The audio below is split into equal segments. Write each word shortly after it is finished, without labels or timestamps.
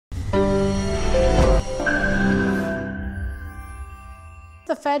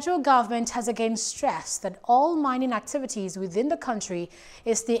federal government has again stressed that all mining activities within the country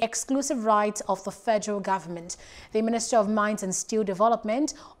is the exclusive right of the federal government. The Minister of Mines and Steel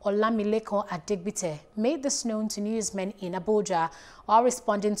Development, Olamileko Adegbite, made this known to newsmen in Abuja while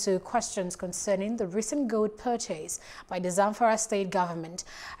responding to questions concerning the recent gold purchase by the Zamfara state government.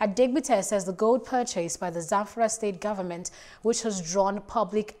 Adegbite says the gold purchase by the Zamfara state government, which has drawn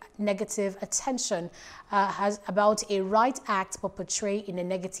public negative attention, has about a right act but portrayed in a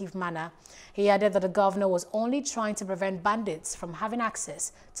negative manner. He added that the governor was only trying to prevent bandits from having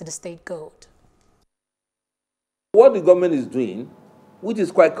access to the state gold. What the government is doing, which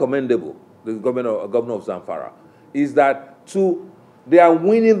is quite commendable, the governor of Zamfara, is that they are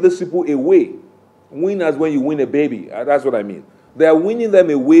winning these people away. Win as when you win a baby. That's what I mean. They are winning them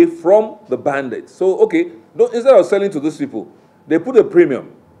away from the bandits. So, okay, instead of selling to those people, they put a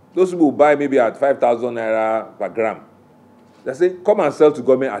premium. Those people will buy maybe at 5,000 naira per gram. They say, come and sell to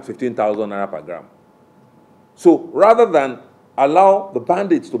government at 15,000 naira per gram. So rather than allow the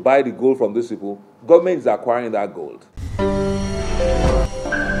bandits to buy the gold from these people, government is acquiring that gold.